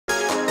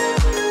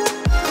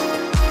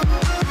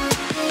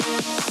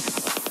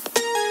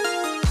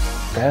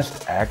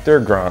Best actor,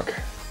 Gronk.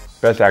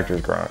 Best actor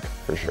is Gronk,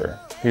 for sure.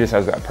 He just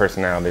has that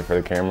personality for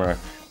the camera.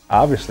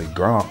 Obviously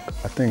Gronk.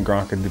 I think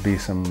Gronk could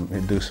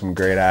do some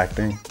great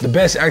acting. The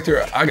best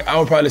actor, I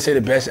would probably say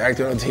the best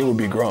actor on the team would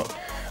be Gronk.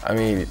 I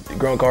mean,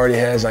 Gronk already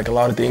has like a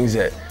lot of things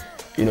that,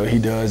 you know, he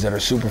does that are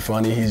super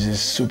funny. He's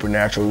just super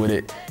natural with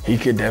it. He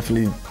could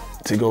definitely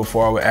go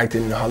far with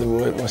acting in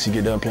Hollywood once he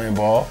get done playing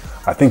ball.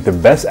 I think the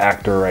best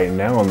actor right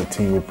now on the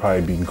team would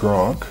probably be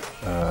Gronk.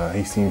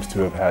 He seems to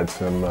have had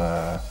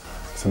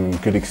some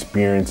good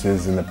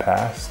experiences in the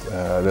past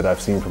that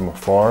I've seen from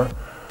afar.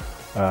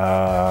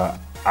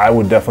 I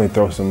would definitely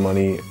throw some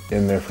money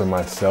in there for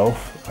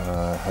myself,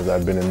 as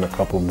I've been in a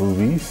couple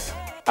movies.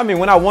 I mean,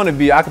 when I want to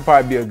be, I could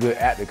probably be a good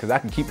actor because I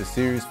can keep a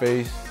serious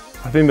face.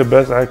 I think the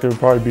best actor would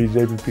probably be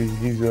JPP.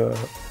 He's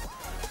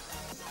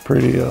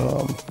pretty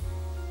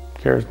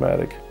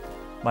charismatic.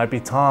 Might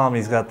be Tom.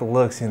 He's got the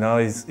looks, you know.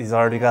 He's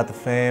already got the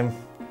fame.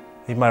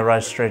 He might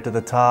rise straight to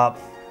the top.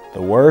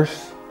 The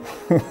worst?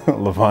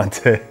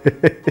 Levante.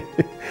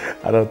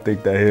 I don't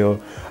think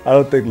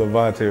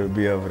Levante would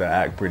be able to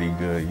act pretty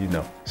good, you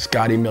know.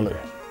 Scotty Miller.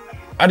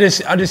 I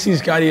just see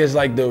Scotty as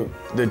like the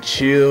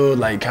chill,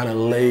 like kind of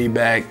laid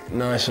back,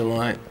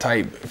 nonchalant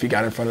type. If he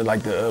got in front of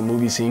like the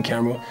movie scene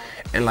camera,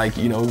 and like,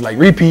 you know, like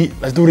repeat,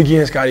 let's do it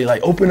again, Scotty.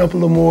 Like open up a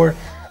little more.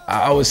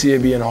 I would see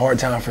it being a hard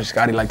time for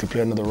Scotty like to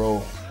play another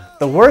role.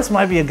 The worst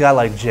might be a guy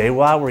like J.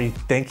 Watt, where you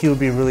think he would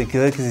be really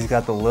good because he's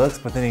got the looks,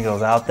 but then he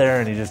goes out there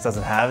and he just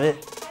doesn't have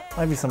it.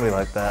 Might be somebody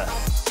like that.